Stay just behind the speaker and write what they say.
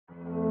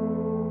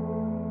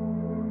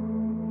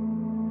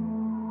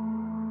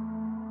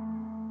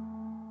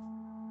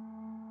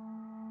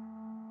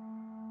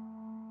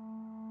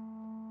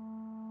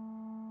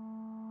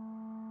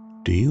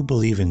Do you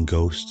believe in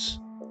ghosts?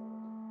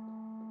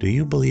 Do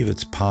you believe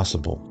it's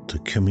possible to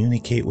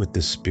communicate with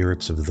the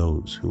spirits of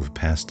those who have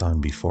passed on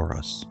before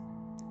us?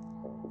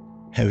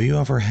 Have you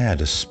ever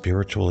had a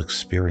spiritual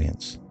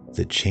experience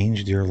that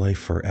changed your life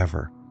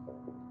forever?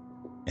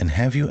 And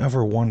have you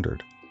ever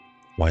wondered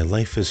why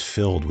life is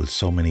filled with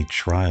so many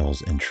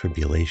trials and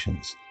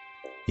tribulations,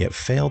 yet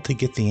failed to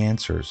get the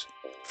answers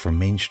from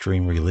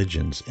mainstream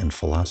religions and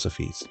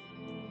philosophies?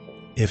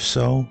 If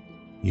so,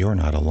 you're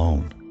not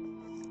alone.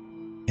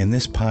 In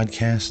this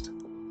podcast,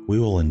 we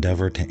will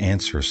endeavor to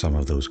answer some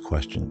of those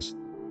questions,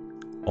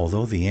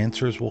 although the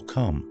answers will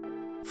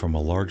come from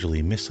a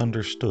largely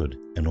misunderstood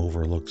and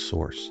overlooked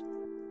source.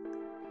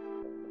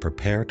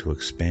 Prepare to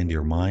expand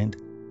your mind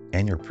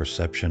and your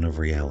perception of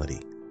reality.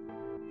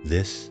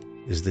 This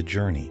is the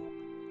journey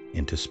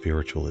into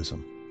spiritualism.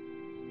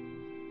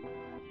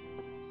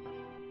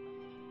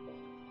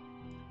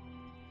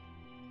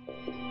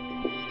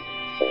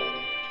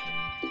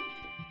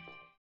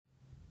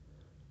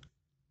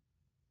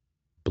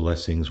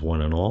 Blessings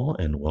one and all,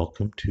 and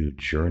welcome to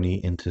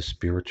Journey into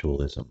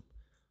Spiritualism.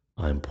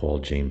 I'm Paul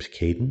James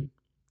Caden,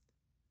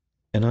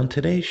 and on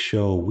today's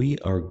show we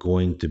are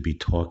going to be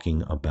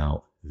talking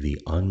about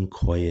The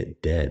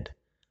Unquiet Dead,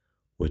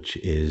 which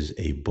is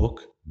a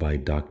book by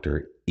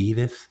Dr.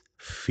 Edith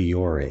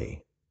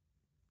Fiore.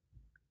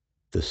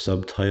 The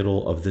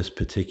subtitle of this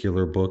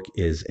particular book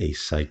is A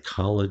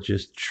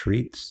Psychologist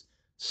Treats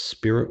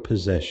Spirit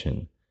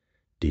Possession,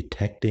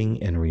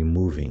 Detecting and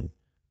Removing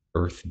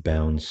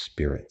Earthbound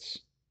Spirits.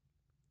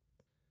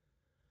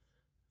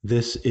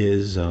 This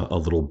is a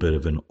little bit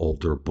of an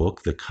older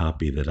book. The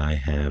copy that I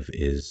have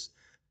is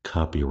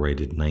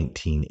copyrighted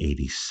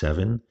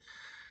 1987.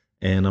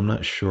 And I'm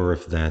not sure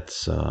if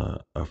that's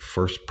a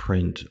first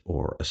print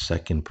or a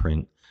second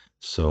print,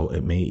 so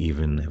it may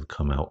even have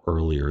come out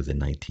earlier than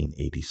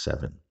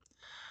 1987.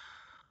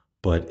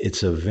 But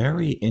it's a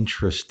very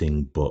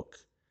interesting book,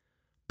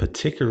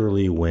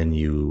 particularly when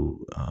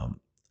you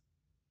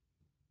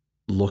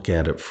look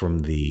at it from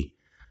the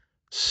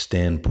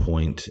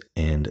standpoint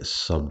and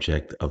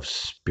subject of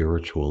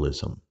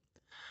spiritualism.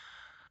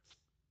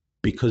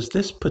 Because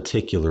this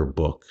particular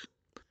book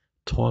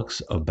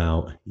talks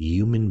about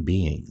human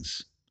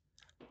beings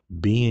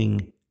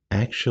being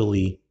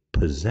actually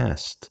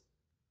possessed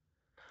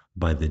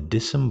by the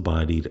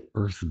disembodied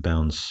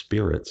earthbound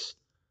spirits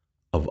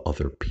of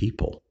other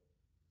people.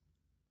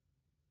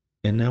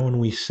 And now, when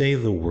we say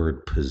the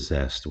word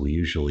possessed, we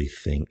usually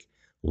think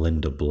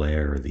Linda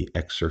Blair, The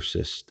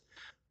Exorcist,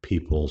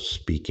 people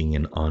speaking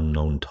in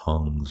unknown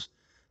tongues,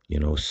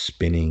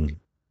 spinning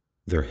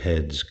their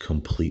heads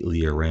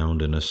completely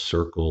around in a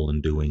circle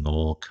and doing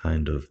all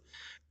kind of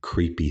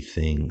creepy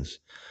things.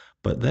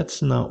 But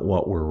that's not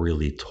what we're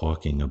really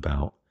talking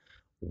about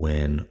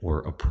when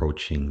we're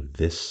approaching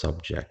this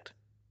subject.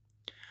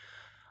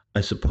 I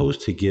suppose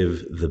to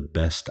give the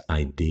best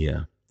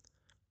idea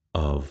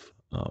of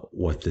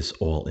what this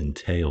all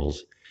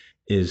entails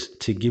is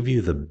to give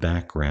you the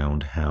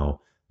background how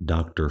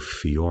Dr.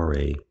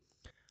 Fiore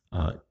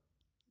uh,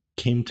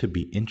 came to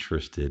be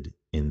interested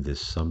in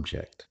this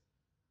subject.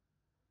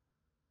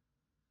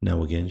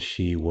 Now, again,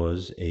 she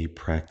was a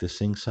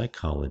practicing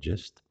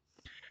psychologist,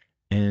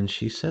 and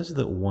she says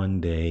that one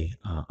day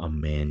a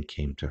man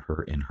came to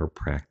her in her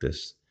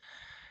practice,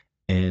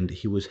 and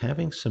he was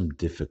having some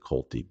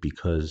difficulty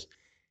because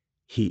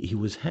he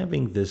was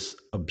having this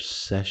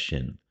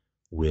obsession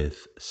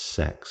with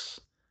sex.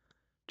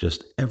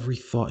 Just every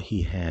thought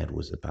he had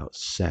was about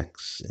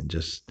sex, and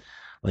just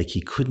like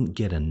he couldn't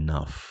get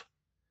enough.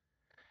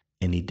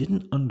 And he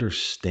didn't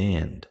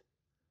understand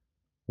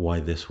why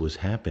this was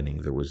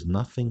happening. There was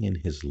nothing in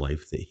his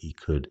life that he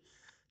could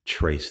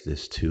trace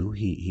this to.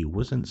 He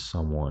wasn't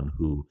someone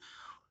who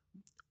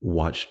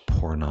watched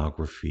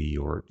pornography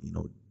or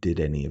did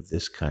any of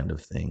this kind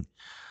of thing.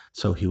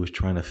 So he was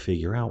trying to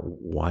figure out,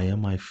 why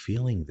am I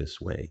feeling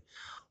this way?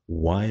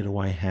 Why do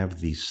I have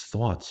these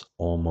thoughts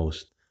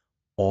almost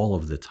all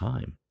of the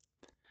time?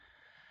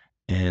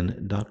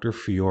 And Dr.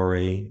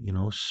 Fiore,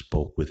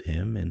 spoke with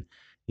him, and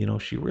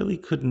she really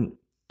couldn't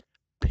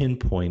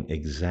pinpoint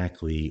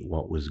exactly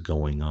what was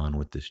going on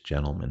with this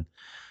gentleman.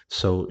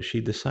 So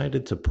she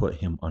decided to put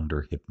him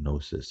under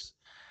hypnosis.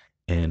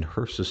 And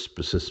her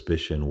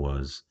suspicion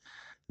was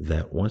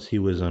that once he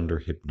was under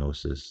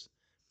hypnosis,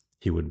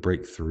 he would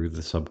break through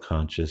the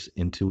subconscious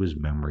into his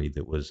memory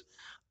that was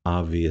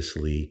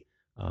obviously,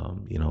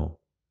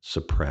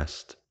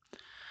 suppressed.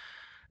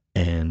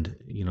 And,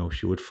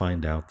 she would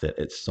find out that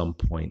at some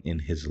point in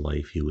his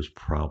life, he was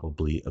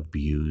probably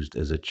abused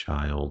as a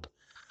child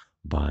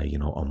by,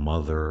 a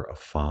mother, a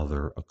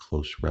father, a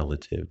close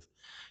relative.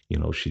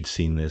 She'd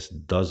seen this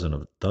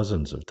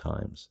dozens of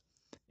times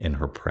in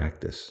her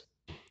practice.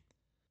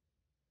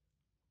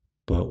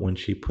 But when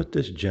she put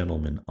this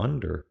gentleman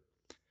under,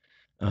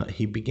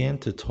 he began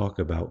to talk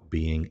about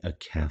being a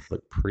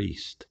Catholic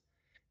priest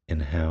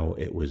and how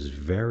it was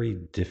very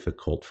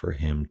difficult for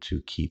him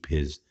to keep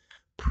his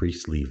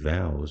priestly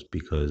vows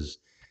because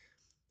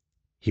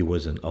he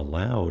wasn't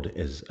allowed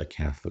as a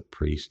Catholic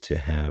priest to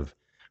have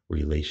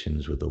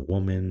relations with a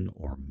woman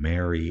or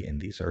marry. And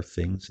these are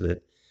things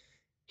that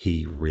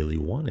he really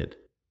wanted.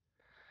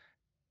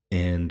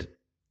 And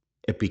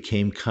it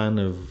became kind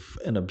of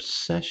an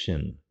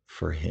obsession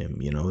for him,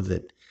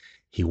 that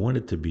he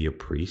wanted to be a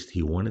priest,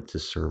 he wanted to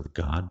serve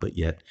God, but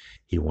yet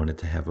he wanted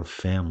to have a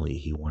family,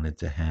 he wanted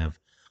to have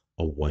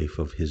a wife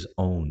of his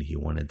own, he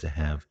wanted to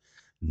have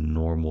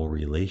normal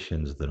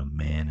relations that a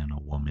man and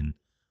a woman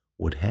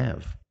would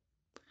have.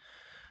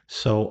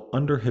 So,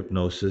 under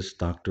hypnosis,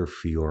 Dr.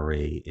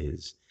 Fiore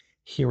is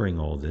hearing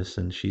all this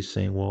and she's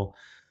saying, well,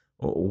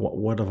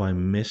 what have I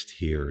missed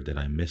here? Did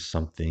I miss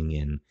something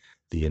in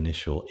the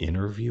initial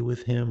interview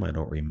with him? I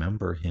don't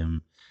remember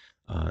him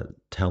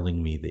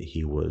telling me that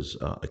he was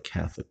a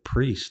Catholic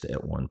priest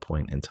at one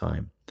point in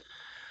time.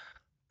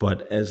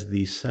 But as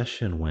the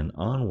session went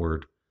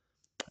onward,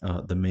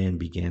 the man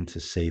began to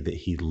say that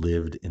he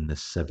lived in the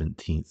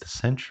 17th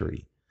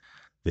century,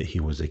 that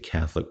he was a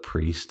Catholic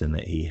priest, and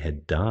that he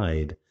had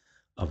died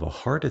of a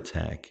heart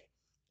attack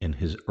in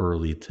his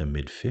early to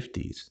mid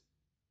 50s.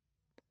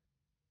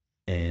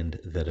 And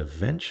that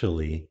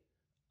eventually,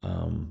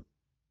 um,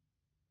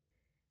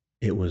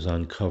 it was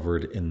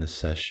uncovered in the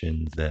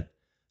session that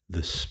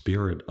the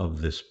spirit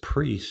of this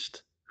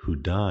priest who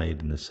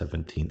died in the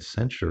 17th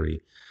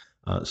century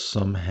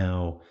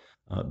somehow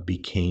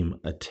became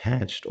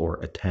attached or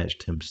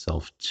attached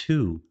himself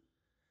to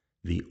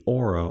the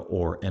aura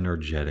or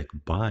energetic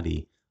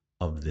body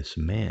of this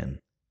man.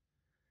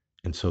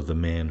 And so the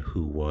man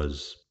who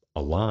was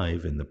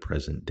alive in the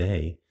present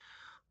day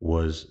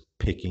was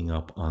picking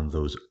up on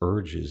those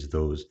urges,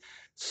 those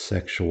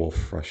sexual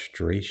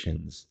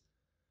frustrations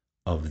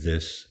of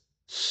this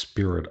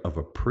spirit of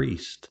a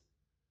priest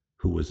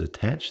who was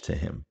attached to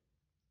him.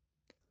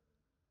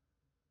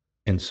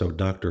 And so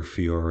Dr.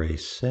 Fiore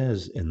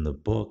says in the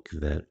book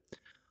that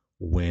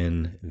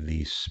when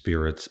these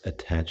spirits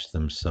attach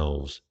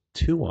themselves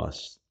to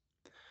us,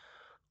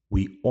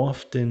 we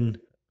often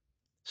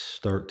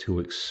start to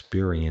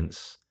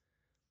experience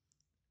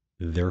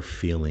their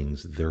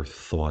feelings, their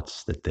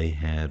thoughts that they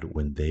had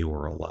when they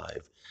were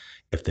alive.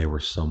 If they were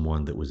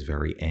someone that was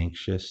very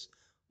anxious,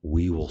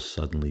 we will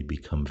suddenly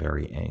become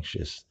very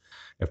anxious.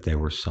 If they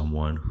were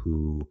someone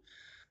who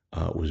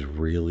was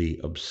really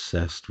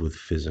obsessed with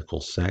physical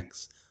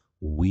sex,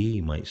 we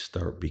might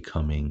start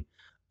becoming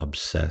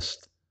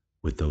obsessed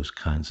with those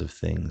kinds of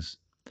things.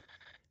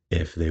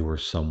 If they were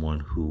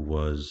someone who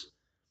was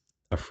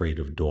afraid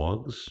of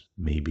dogs,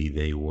 maybe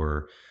they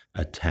were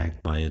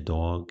attacked by a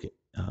dog,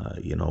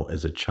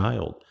 as a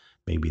child.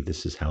 Maybe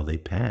this is how they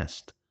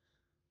passed.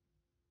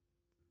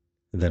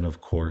 Then,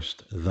 of course,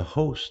 the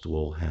host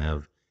will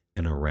have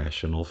an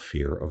irrational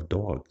fear of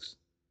dogs.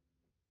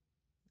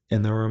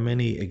 And there are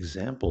many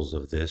examples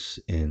of this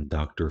in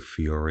Dr.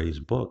 Fiore's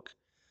book,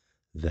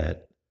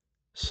 that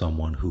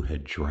someone who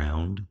had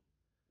drowned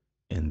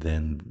and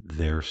then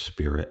their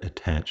spirit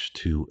attached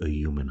to a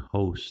human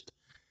host,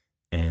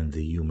 and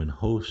the human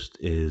host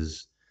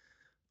is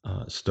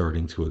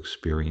starting to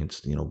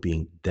experience,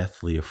 being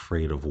deathly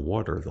afraid of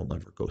water. They'll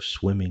never go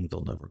swimming,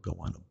 they'll never go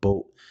on a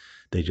boat.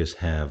 They just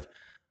have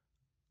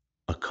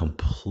a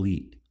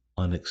complete,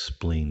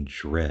 unexplained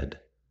dread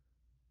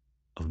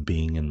of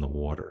being in the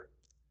water.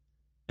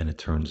 And it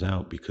turns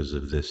out, because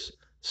of this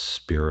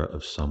spirit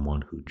of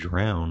someone who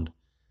drowned,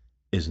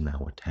 is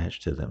now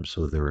attached to them.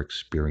 So they're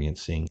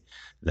experiencing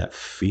that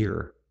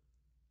fear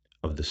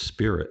of the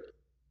spirit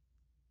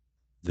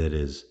that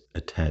is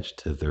attached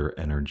to their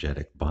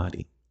energetic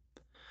body.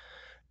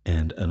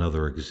 And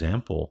another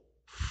example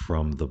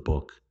from the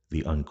book,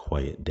 The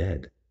Unquiet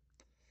Dead,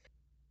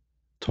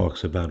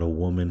 talks about a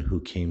woman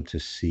who came to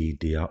see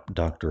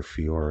Dr.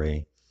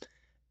 Fiore.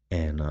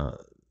 And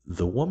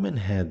the woman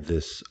had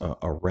this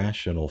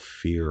irrational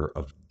fear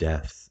of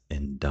death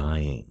and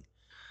dying,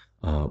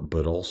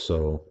 but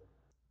also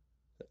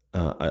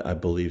I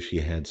believe she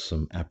had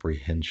some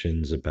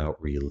apprehensions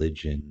about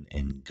religion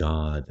and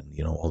God,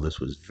 and all this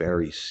was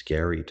very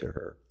scary to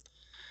her.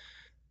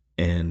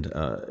 And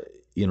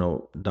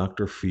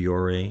Dr.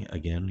 Fiore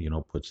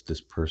again, puts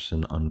this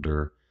person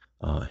under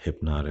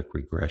hypnotic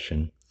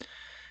regression,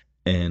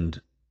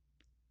 and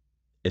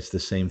it's the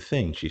same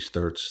thing.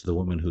 The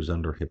woman who's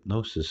under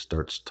hypnosis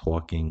starts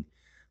talking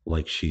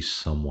like she's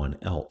someone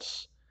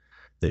else,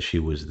 that she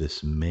was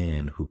this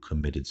man who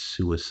committed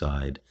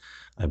suicide.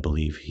 I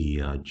believe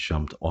he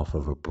jumped off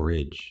of a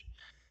bridge.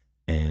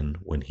 And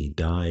when he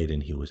died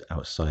and he was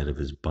outside of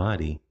his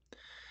body,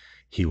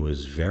 he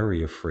was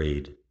very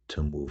afraid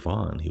to move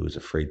on. He was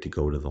afraid to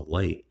go to the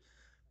light,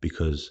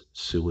 because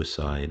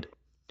suicide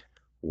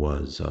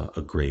was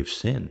a grave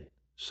sin.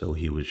 So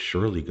he was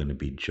surely going to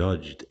be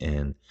judged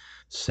and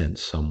sent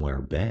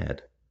somewhere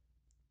bad.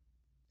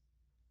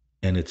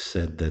 And it's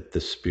said that the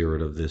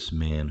spirit of this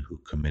man who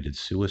committed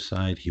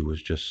suicide, he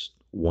was just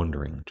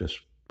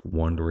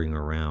wandering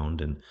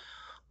around. And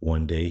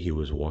one day he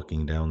was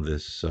walking down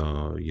this,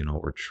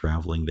 or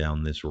traveling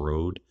down this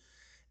road,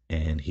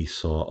 and he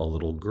saw a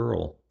little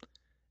girl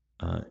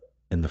uh,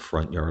 in the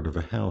front yard of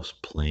a house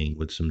playing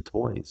with some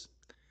toys.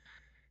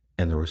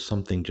 And there was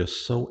something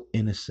just so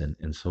innocent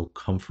and so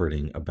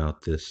comforting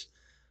about this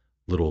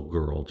little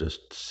girl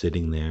just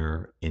sitting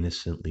there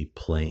innocently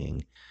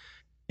playing.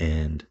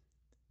 And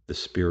the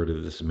spirit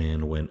of this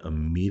man went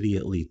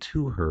immediately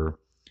to her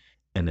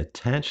and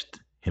attached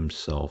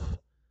himself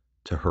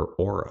to her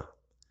aura.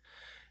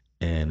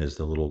 And as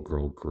the little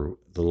girl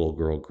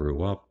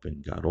grew up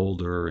and got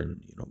older,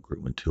 and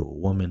grew into a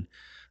woman.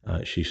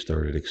 She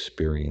started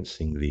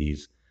experiencing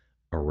these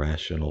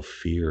irrational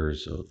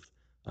fears of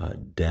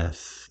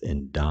death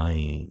and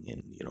dying,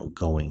 and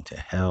going to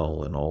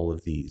hell, and all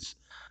of these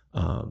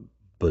uh,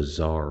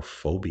 bizarre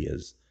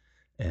phobias.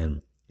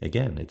 And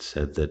again, it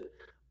said that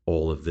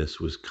all of this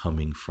was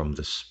coming from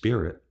the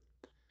spirit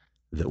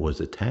that was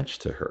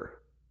attached to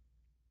her.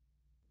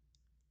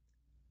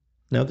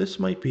 Now, this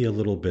might be a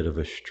little bit of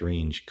a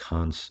strange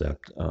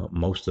concept.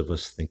 Most of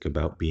us think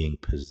about being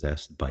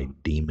possessed by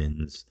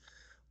demons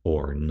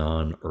or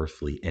non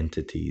earthly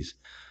entities,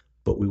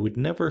 but we would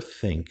never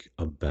think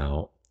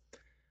about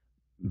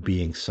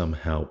being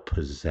somehow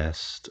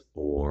possessed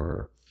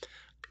or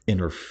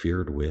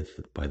interfered with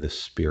by the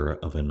spirit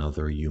of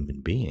another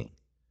human being.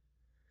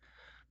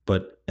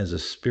 But as a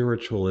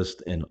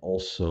spiritualist and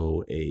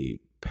also a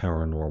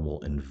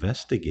paranormal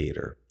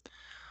investigator,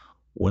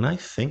 when I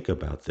think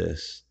about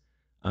this,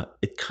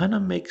 it kind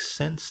of makes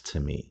sense to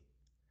me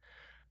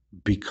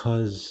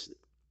because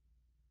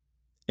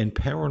in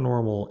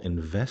paranormal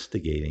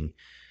investigating,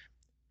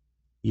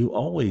 you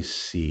always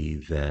see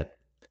that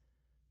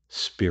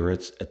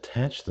spirits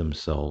attach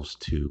themselves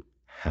to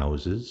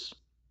houses,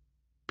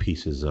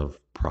 pieces of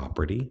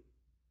property.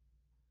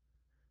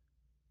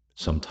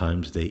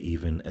 Sometimes they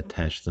even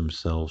attach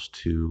themselves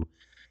to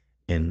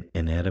an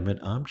inanimate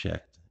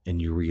object.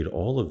 And you read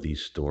all of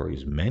these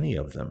stories, many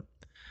of them,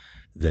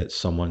 that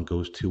someone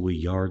goes to a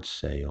yard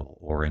sale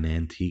or an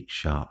antique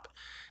shop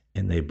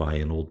and they buy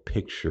an old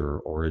picture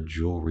or a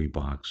jewelry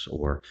box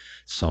or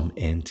some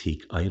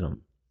antique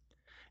item.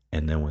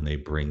 And then when they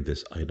bring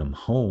this item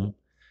home,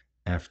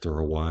 after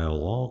a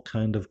while, all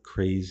kind of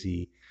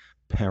crazy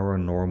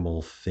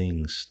paranormal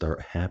things start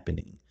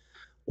happening,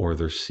 or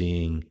they're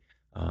seeing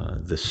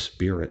the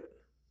spirit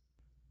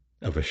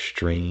of a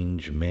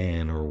strange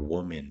man or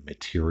woman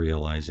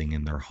materializing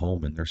in their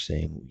home, and they're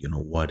saying,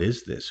 what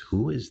is this?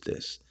 Who is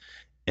this?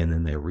 And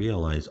then they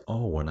realize,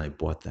 oh, when I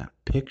bought that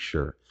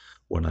picture,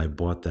 when I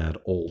bought that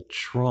old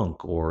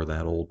trunk or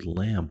that old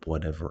lamp,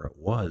 whatever it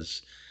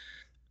was,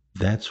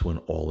 that's when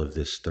all of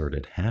this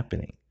started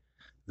happening.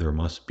 There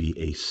must be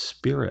a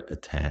spirit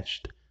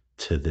attached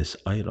to this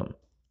item.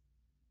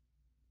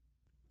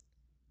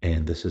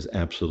 And this is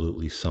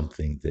absolutely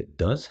something that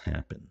does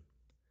happen.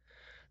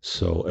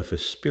 So if a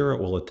spirit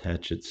will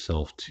attach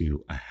itself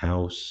to a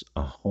house,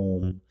 a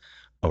home,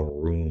 a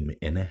room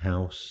in a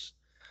house,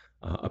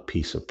 a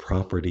piece of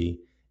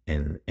property,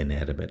 an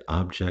inanimate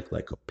object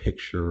like a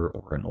picture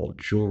or an old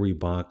jewelry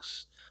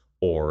box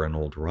or an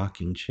old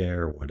rocking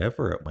chair,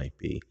 whatever it might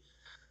be,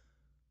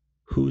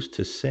 who's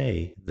to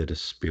say that a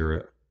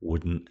spirit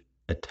wouldn't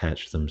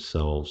attach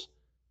themselves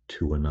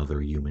to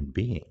another human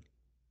being?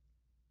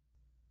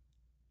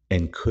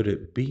 And could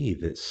it be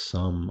that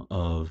some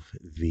of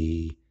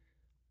the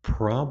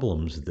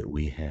problems that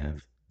we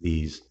have,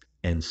 these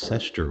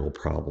ancestral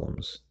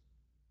problems,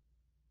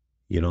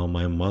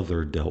 my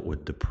mother dealt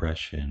with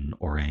depression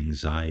or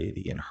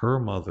anxiety, and her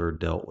mother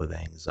dealt with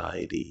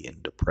anxiety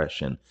and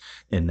depression,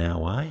 and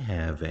now I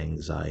have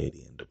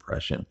anxiety and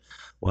depression.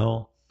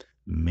 Well,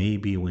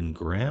 maybe when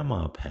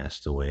grandma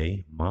passed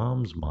away,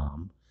 mom's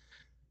mom,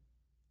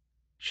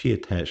 she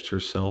attached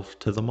herself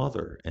to the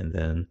mother, and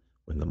then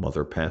when the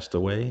mother passed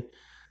away,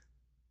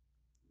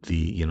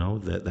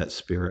 that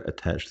spirit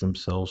attached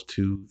themselves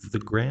to the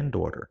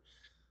granddaughter.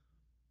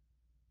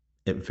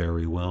 It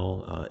very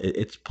well,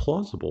 it's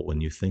plausible when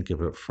you think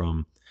of it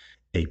from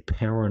a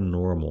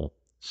paranormal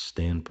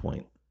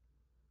standpoint.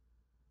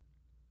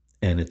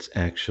 And it's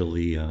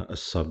actually a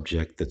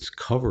subject that's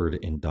covered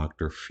in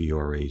Dr.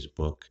 Fiore's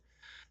book,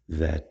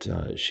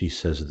 that she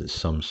says that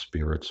some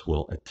spirits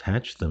will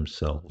attach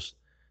themselves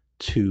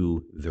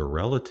to their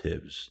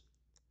relatives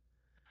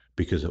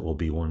because it will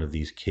be one of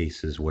these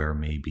cases where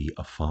maybe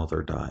a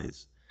father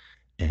dies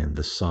and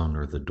the son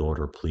or the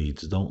daughter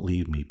pleads, "Don't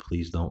leave me,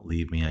 please don't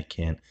leave me. I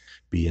can't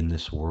be in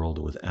this world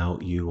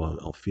without you.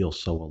 I'll feel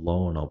so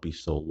alone. I'll be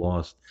so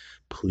lost.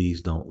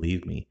 Please don't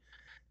leave me."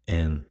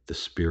 And the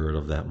spirit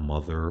of that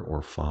mother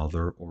or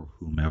father or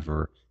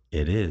whomever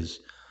it is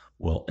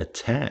will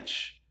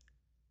attach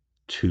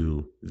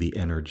to the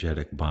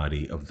energetic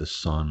body of the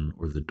son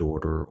or the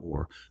daughter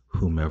or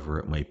whomever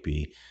it might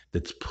be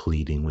that's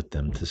pleading with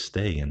them to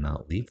stay and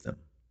not leave them.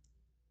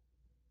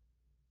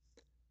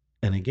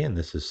 And again,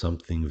 this is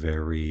something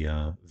very,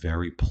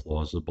 very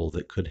plausible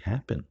that could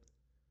happen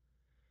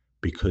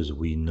because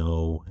we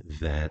know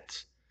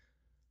that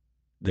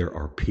there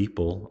are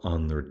people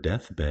on their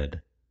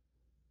deathbed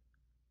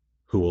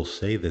who will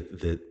say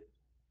that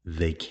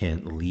they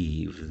can't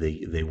leave.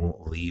 They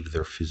won't leave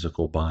their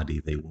physical body.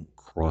 They won't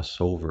cross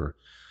over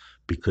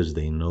because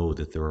they know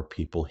that there are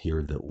people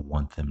here that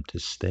want them to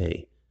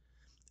stay.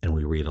 And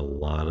we read a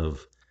lot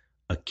of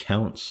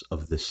accounts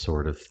of this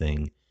sort of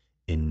thing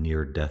in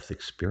near death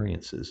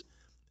experiences.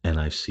 And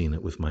I've seen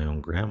it with my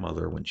own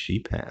grandmother when she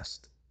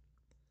passed.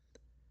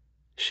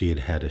 She had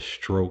had a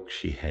stroke,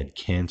 she had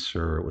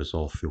cancer, it was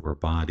all through her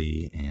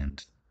body.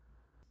 And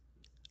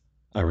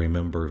I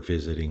remember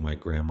visiting my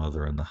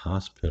grandmother in the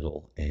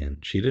hospital, and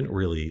she didn't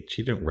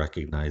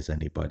recognize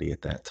anybody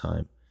at that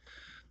time,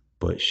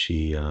 but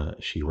she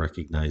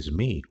recognized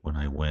me when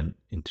I went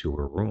into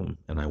her room,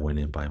 and I went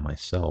in by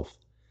myself.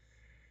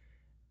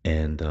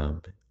 And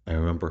I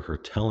remember her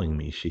telling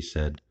me, she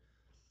said,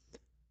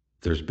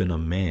 "There's been a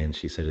man,"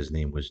 she said his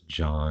name was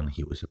John,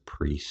 he was a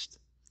priest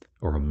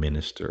or a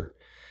minister,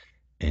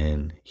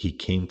 and he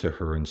came to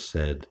her and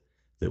said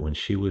that when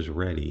she was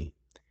ready,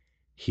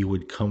 he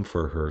would come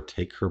for her,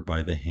 take her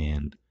by the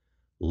hand,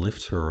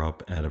 lift her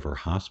up out of her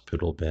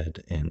hospital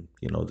bed, and,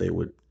 they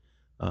would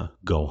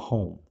go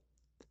home.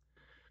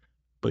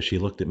 But she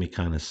looked at me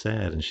kind of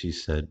sad and she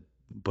said,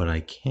 "But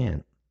I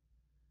can't."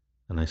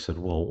 And I said,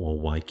 well,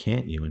 why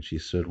can't you? And she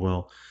said,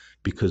 "Well,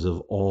 because of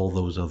all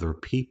those other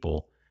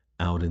people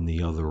out in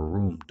the other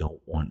room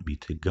don't want me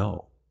to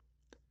go."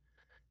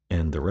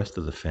 And the rest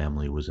of the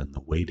family was in the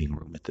waiting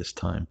room at this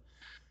time.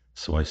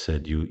 So I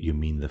said, "You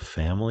mean the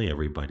family,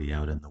 everybody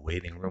out in the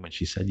waiting room?" And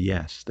she said,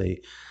 "Yes, they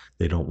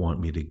don't want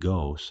me to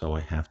go, so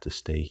I have to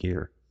stay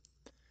here."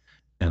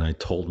 And I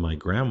told my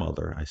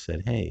grandmother, I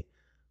said, "Hey,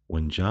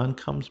 when John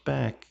comes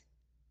back,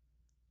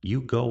 you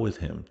go with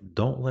him.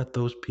 Don't let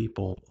those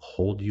people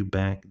hold you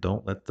back.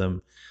 Don't let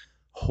them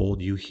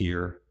hold you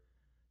here.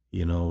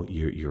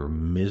 You're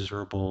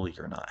miserable.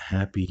 You're not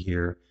happy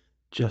here.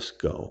 Just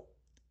go."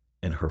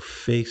 And her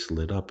face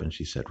lit up and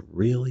she said,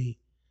 "Really?"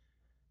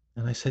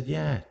 And I said,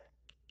 "Yeah,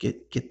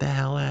 get the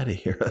hell out of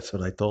here." That's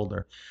what I told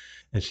her.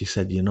 And she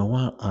said, "You know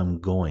what? I'm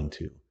going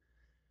to.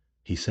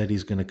 He said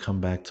he's going to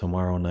come back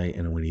tomorrow night,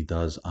 and when he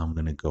does, I'm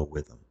going to go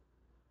with him."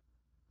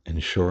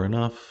 And sure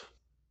enough,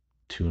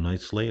 2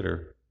 nights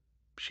later,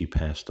 she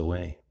passed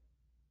away.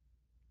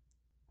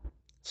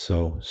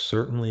 So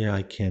certainly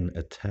I can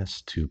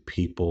attest to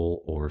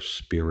people or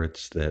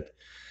spirits that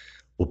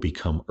will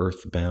become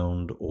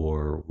earthbound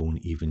or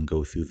won't even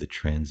go through the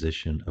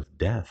transition of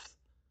death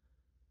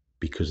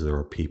because there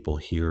are people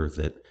here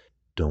that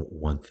don't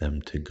want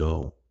them to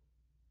go.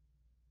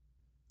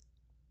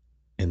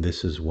 And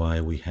this is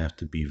why we have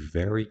to be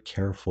very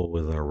careful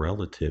with our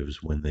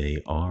relatives when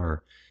they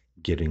are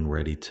getting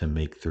ready to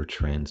make their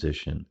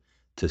transition,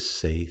 to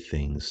say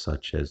things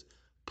such as,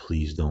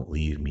 "Please don't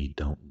leave me,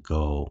 don't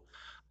go.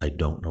 I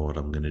don't know what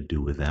I'm going to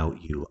do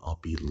without you. I'll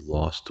be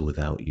lost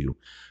without you,"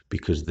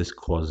 because this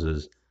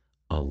causes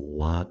a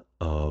lot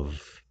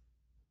of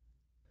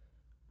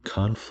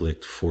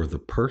conflict for the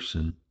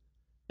person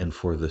and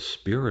for the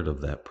spirit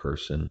of that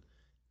person,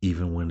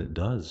 even when it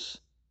does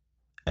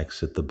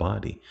exit the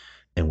body.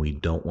 And we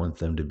don't want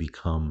them to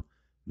become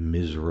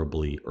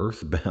miserably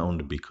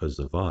earthbound because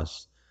of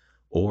us,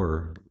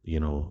 or,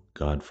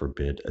 God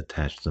forbid,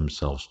 attach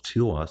themselves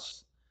to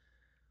us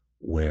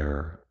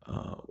where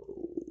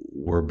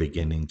we're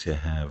beginning to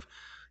have,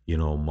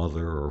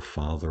 mother or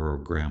father or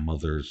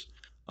grandmother's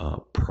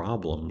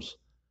problems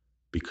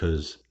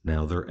because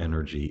now their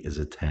energy is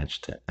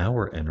attached to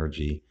our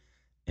energy,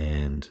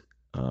 and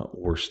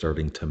we're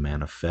starting to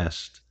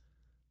manifest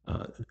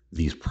uh,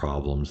 these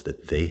problems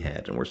that they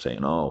had. And we're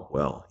saying, "Oh,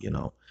 well,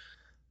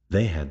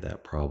 they had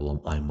that problem.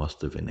 I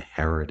must have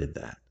inherited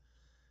that."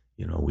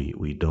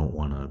 We don't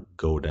want to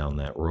go down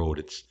that road.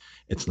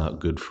 It's not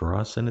good for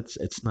us, and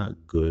it's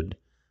not good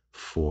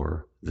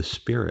for the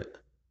spirit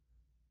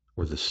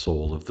or the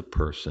soul of the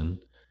person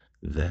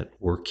that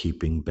we're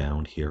keeping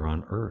bound here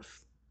on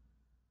earth.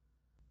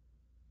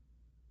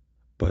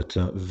 But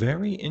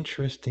very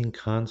interesting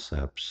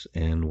concepts.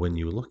 And when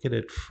you look at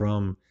it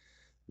from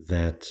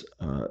that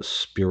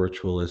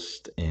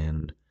spiritualist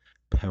and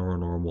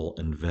paranormal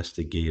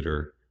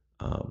investigator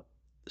uh,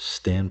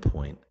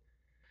 standpoint,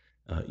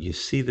 you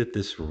see that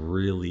this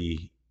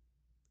really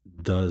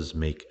does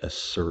make a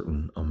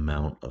certain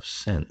amount of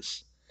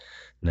sense.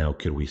 Now,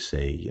 could we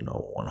say,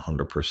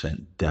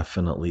 100%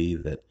 definitely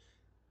that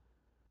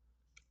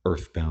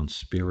earthbound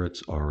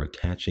spirits are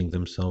attaching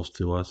themselves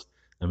to us?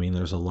 I mean,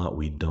 there's a lot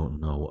we don't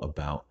know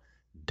about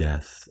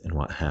death and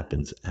what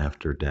happens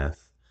after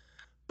death,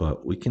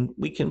 but we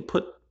can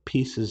put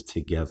pieces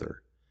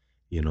together,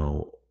 you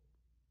know,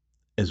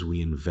 as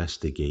we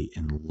investigate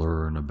and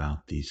learn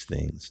about these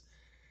things.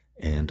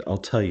 And I'll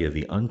tell you,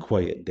 the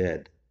Unquiet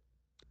Dead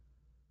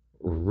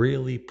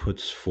really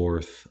puts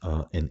forth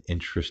an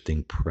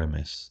interesting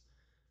premise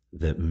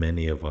that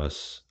many of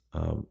us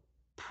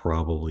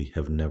probably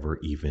have never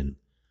even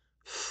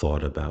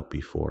thought about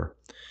before.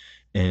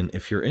 And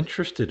if you're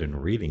interested in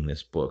reading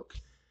this book,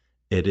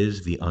 it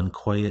is The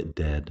Unquiet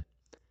Dead.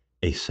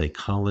 A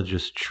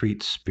psychologist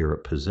treats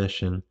spirit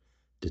possession,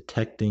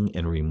 detecting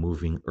and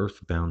removing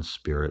earthbound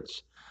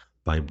spirits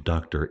by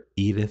Dr.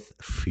 Edith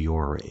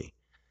Fiore.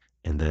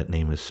 And that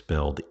name is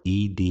spelled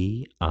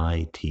Edith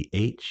Fiore.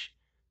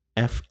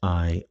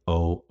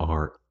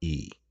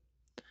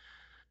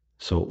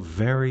 So,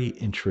 very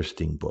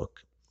interesting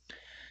book.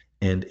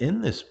 And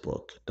in this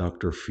book,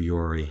 Dr.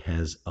 Fiore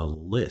has a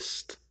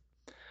list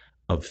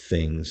of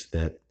things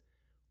that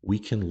we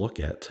can look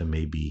at to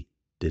maybe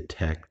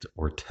detect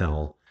or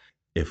tell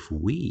if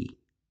we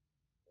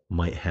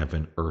might have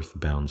an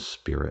earthbound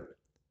spirit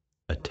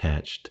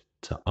attached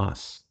to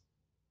us.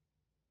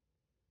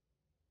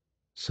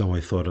 So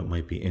I thought it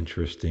might be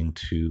interesting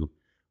to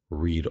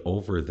read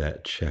over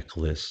that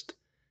checklist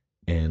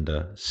and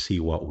see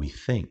what we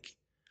think.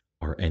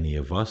 Are any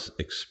of us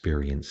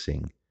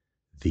experiencing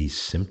these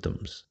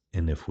symptoms?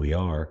 And if we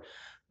are,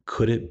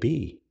 could it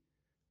be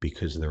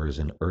because there is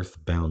an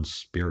earthbound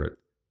spirit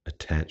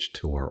attached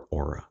to our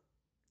aura?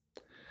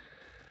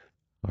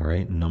 All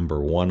right,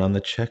 number one on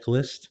the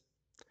checklist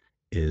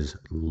is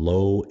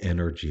low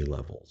energy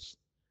levels,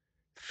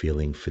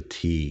 feeling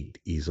fatigued,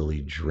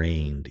 easily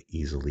drained,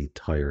 easily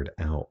tired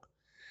out.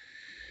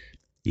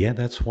 Yeah,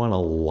 that's one a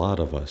lot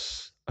of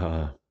us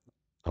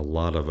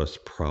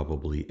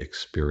probably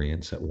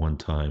experience at one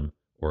time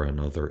or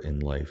another in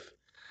life.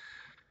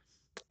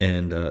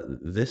 And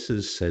this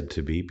is said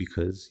to be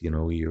because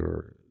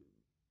you're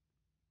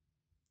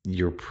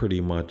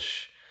pretty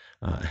much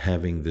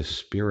having this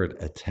spirit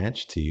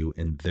attached to you,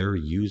 and they're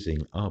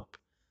using up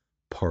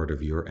part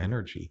of your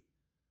energy.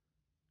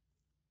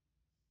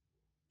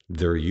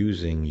 They're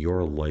using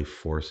your life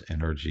force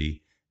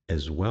energy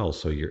as well.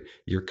 So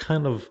you're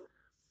kind of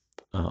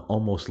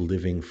almost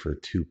living for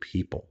two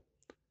people,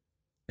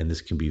 and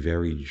this can be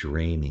very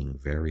draining,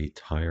 very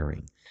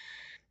tiring.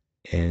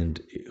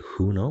 And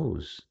who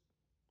knows?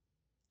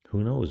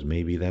 Who knows?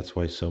 Maybe that's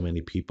why so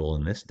many people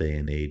in this day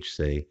and age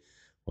say,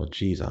 well,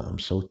 geez, I'm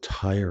so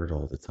tired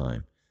all the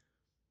time.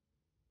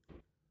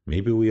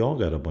 Maybe we all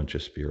got a bunch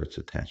of spirits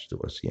attached to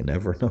us. You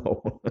never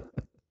know.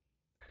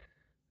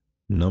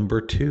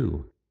 Number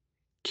two,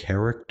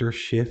 character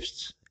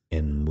shifts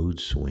and mood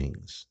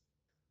swings.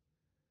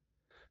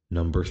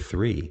 Number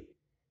three,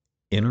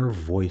 inner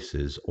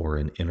voices or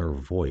an inner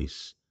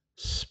voice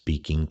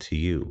speaking to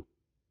you.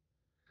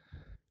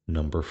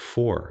 Number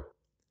four,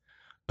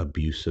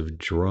 abuse of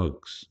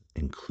drugs,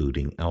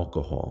 including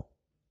alcohol.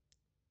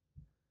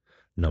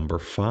 Number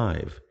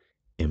five,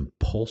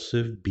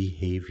 impulsive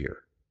behavior.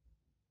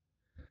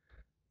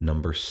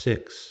 Number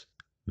six,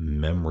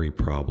 memory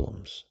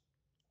problems.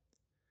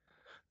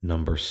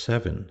 Number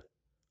seven,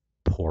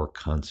 poor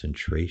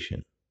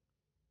concentration.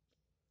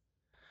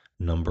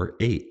 Number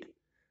eight,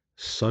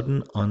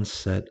 sudden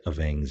onset of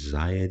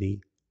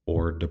anxiety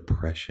or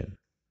depression.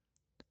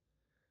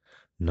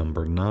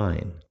 Number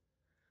nine,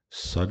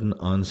 sudden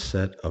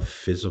onset of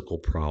physical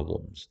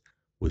problems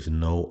with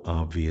no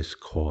obvious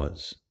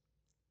cause.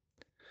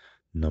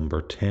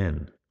 Number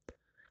 10,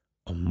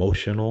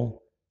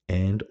 emotional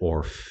and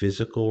or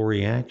physical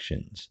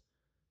reactions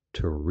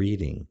to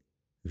reading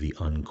The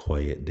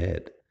Unquiet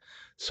Dead.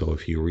 So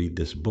if you read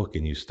this book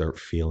and you start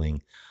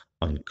feeling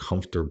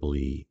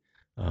uncomfortably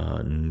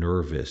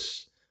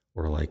nervous,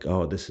 or like,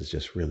 oh, this is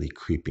just really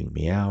creeping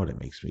me out, it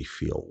makes me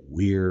feel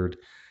weird,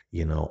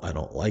 I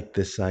don't like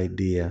this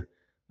idea,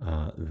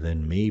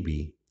 then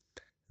maybe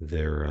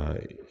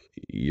they're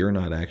you're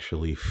not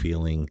actually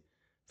feeling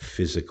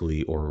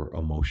physically or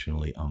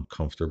emotionally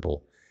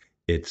uncomfortable.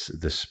 It's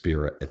the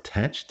spirit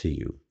attached to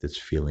you that's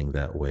feeling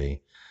that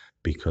way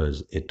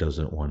because it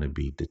doesn't want to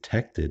be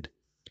detected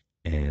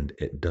and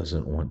it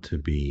doesn't want to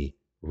be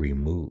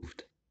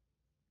removed.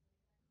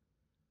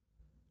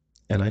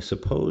 And I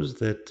suppose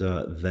that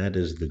that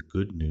is the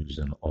good news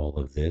in all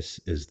of this,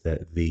 is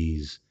that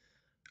these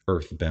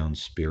earthbound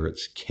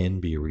spirits can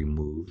be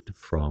removed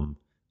from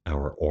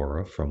our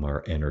aura, from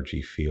our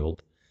energy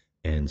field,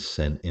 and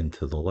sent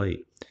into the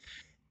light.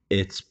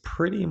 It's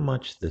pretty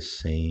much the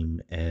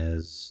same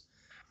as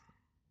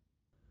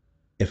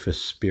if a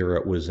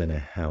spirit was in a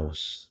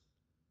house,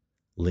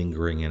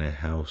 lingering in a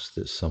house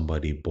that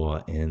somebody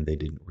bought and they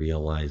didn't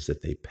realize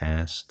that they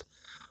passed,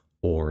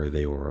 or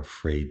they were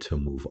afraid to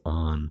move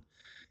on.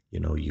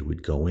 You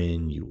would go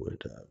in, you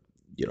would,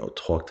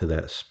 talk to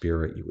that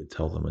spirit, you would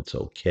tell them it's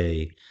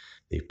okay.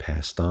 They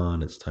passed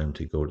on. It's time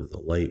to go to the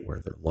light where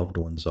their loved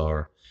ones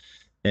are.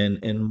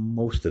 And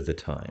most of the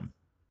time,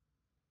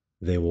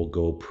 they will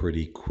go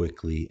pretty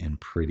quickly and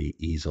pretty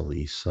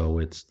easily. So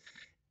it's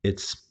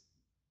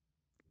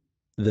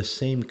the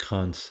same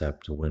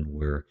concept when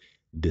we're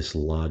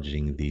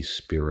dislodging these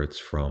spirits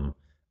from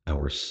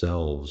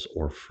ourselves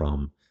or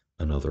from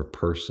another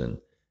person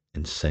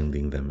and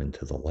sending them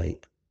into the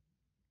light.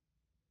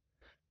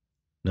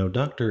 Now,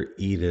 Dr.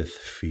 Edith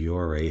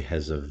Fiore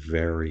has a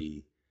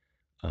very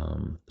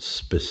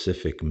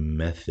specific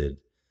method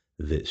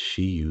that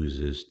she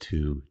uses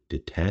to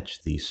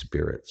detach these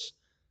spirits.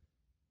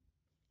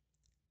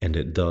 And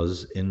it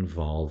does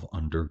involve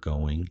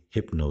undergoing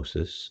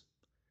hypnosis.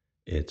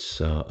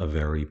 It's a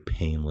very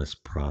painless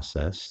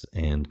process,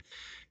 and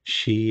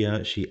she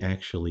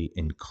actually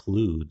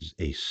includes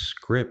a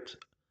script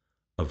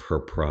of her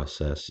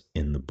process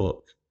in the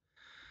book.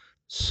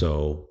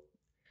 So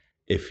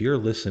if you're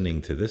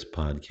listening to this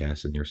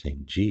podcast and you're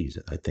saying, geez,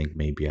 I think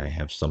maybe I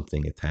have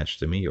something attached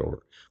to me,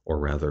 or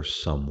rather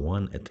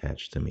someone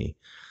attached to me,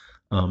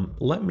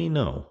 let me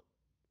know.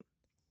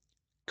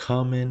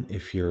 Comment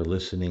if you're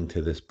listening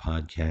to this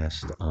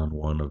podcast on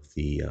one of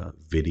the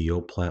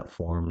video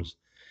platforms.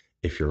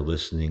 If you're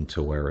listening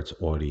to where it's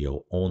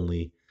audio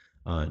only,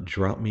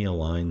 drop me a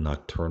line,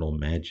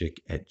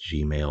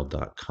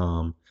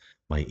 nocturnalmagic@gmail.com.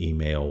 My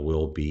email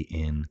will be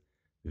in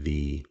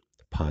the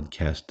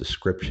podcast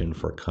description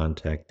for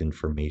contact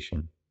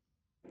information.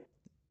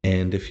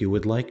 And if you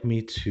would like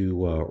me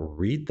to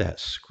read that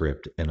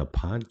script in a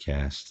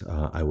podcast,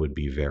 I would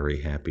be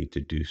very happy to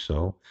do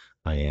so.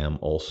 I am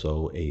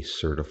also a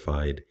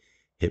certified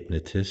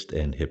hypnotist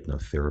and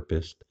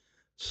hypnotherapist,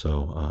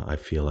 so I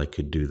feel I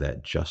could do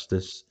that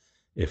justice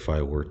if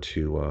I were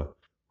to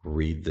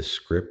read the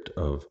script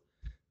of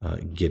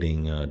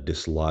getting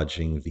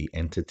dislodging the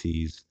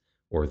entities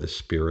or the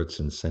spirits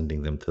and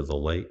sending them to the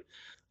light.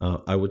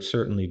 I would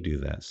certainly do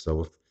that.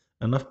 So if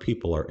enough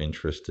people are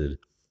interested,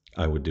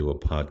 I would do a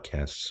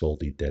podcast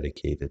solely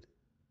dedicated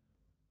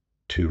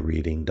to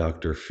reading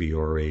Dr.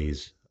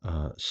 Fiore's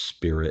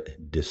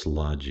spirit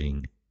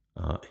dislodging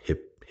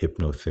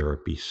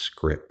hypnotherapy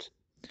script.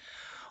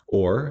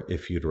 Or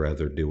if you'd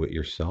rather do it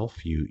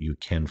yourself, you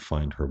can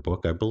find her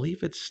book. I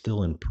believe it's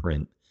still in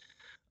print.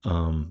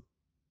 Um,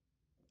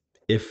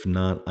 if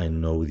not, I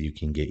know you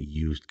can get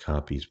used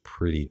copies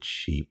pretty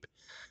cheap.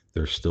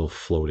 They're still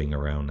floating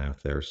around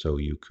out there, so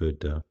you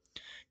could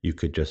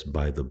just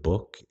buy the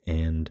book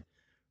and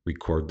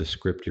record the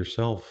script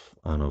yourself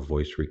on a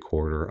voice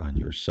recorder on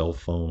your cell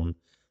phone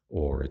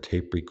or a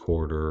tape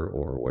recorder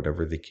or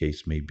whatever the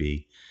case may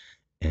be.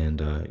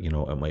 And,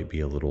 it might be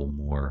a little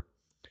more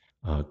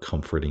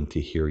comforting to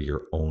hear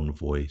your own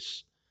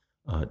voice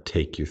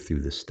take you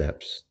through the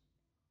steps.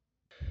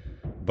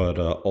 But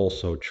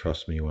also,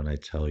 trust me when I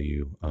tell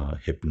you,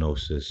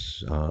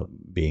 hypnosis,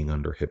 being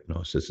under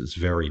hypnosis, is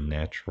very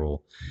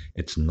natural.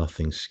 It's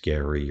nothing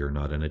scary. You're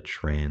not in a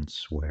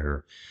trance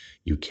where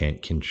you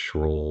can't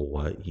control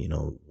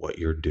what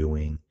you're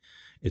doing.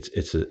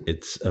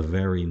 It's a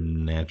very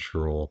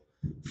natural,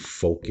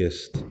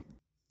 focused.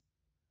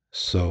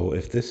 So,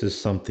 if this is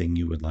something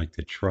you would like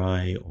to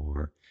try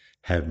or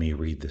have me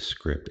read the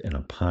script in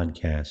a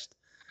podcast,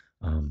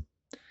 um,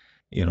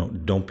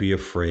 don't be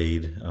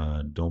afraid.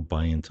 Don't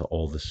buy into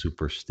all the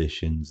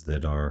superstitions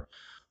that are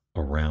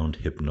around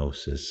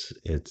hypnosis.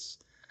 It's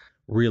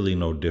really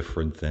no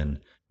different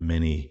than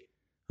many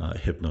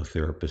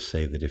hypnotherapists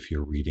say that if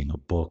you're reading a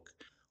book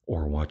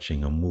or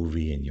watching a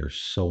movie and you're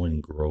so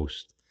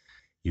engrossed,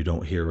 you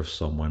don't hear if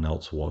someone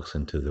else walks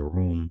into the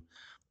room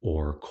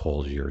or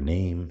calls your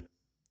name.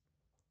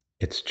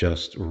 It's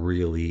just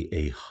really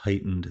a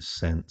heightened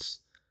sense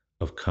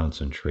of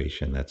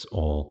concentration. That's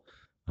all,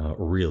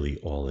 really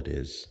all it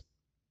is.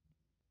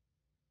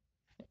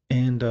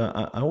 And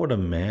I would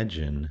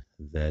imagine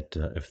that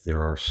if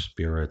there are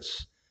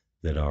spirits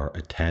that are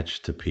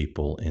attached to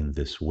people in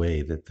this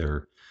way, that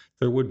there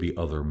would be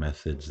other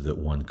methods that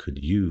one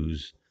could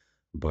use,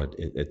 but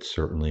it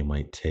certainly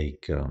might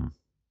take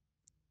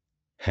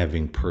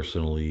having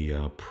personally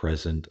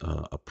present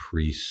a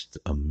priest,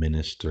 a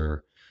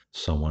minister,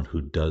 someone who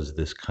does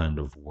this kind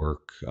of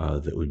work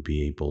that would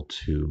be able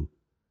to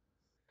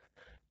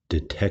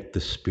detect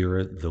the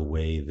spirit the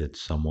way that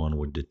someone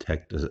would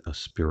detect a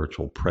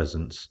spiritual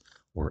presence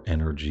or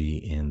energy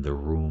in the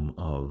room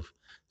of,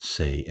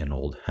 say, an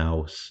old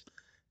house,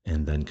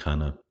 and then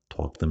kind of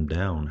talk them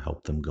down,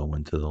 help them go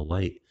into the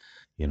light.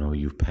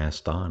 You've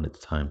passed on, it's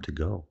time to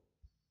go.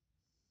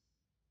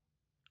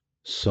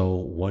 So,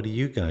 what do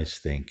you guys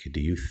think? Do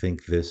you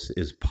think this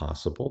is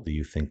possible? Do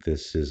you think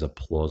this is a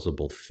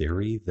plausible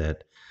theory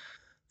that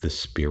the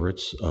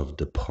spirits of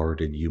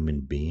departed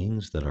human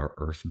beings that are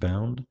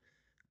earthbound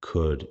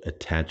could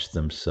attach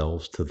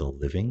themselves to the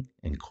living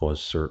and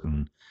cause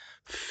certain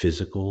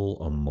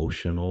physical,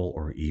 emotional,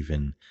 or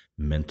even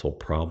mental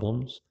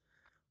problems?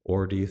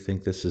 Or do you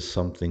think this is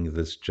something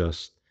that's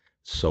just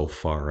so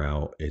far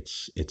out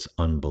it's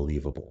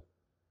unbelievable?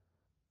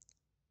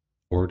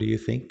 Or do you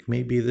think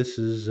maybe this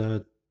is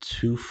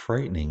too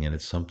frightening and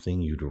it's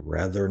something you'd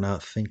rather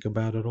not think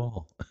about at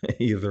all?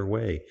 Either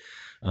way,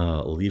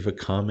 leave a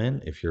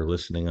comment if you're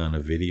listening on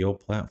a video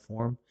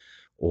platform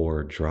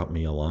or drop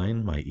me a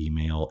line. My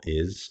email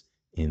is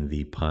in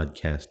the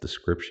podcast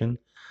description.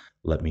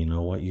 Let me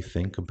know what you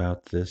think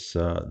about this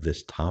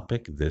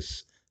topic,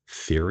 this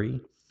theory,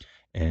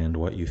 and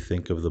what you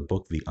think of the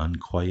book The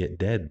Unquiet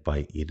Dead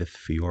by Edith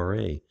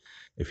Fiore.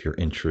 If you're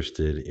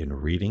interested in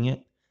reading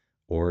it,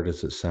 or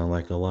does it sound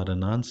like a lot of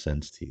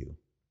nonsense to you?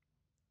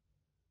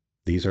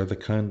 These are the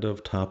kind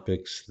of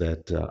topics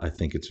that I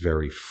think it's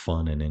very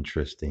fun and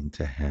interesting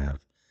to have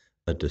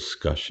a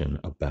discussion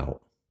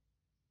about.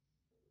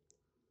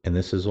 And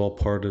this is all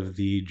part of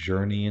the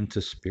journey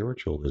into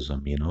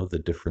spiritualism,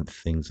 the different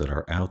things that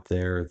are out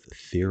there, the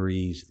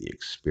theories, the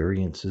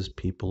experiences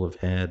people have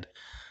had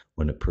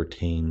when it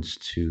pertains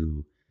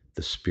to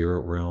the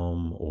spirit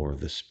realm or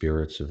the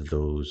spirits of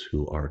those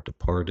who are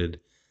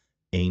departed,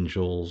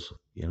 angels.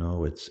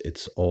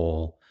 It's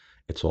all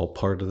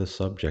part of the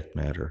subject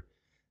matter,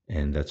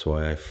 and that's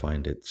why I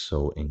find it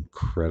so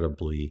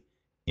incredibly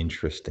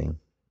interesting.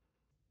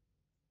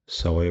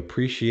 So I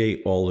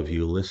appreciate all of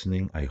you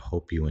listening. I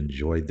hope you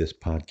enjoyed this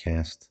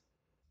podcast.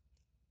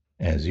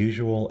 As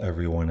usual,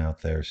 everyone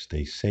out there,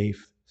 stay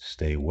safe,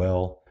 stay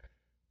well,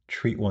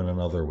 treat one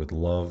another with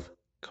love,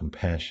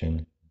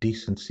 compassion,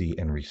 decency,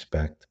 and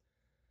respect.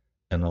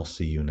 And I'll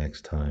see you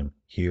next time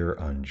here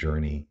on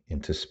Journey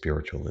into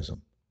Spiritualism.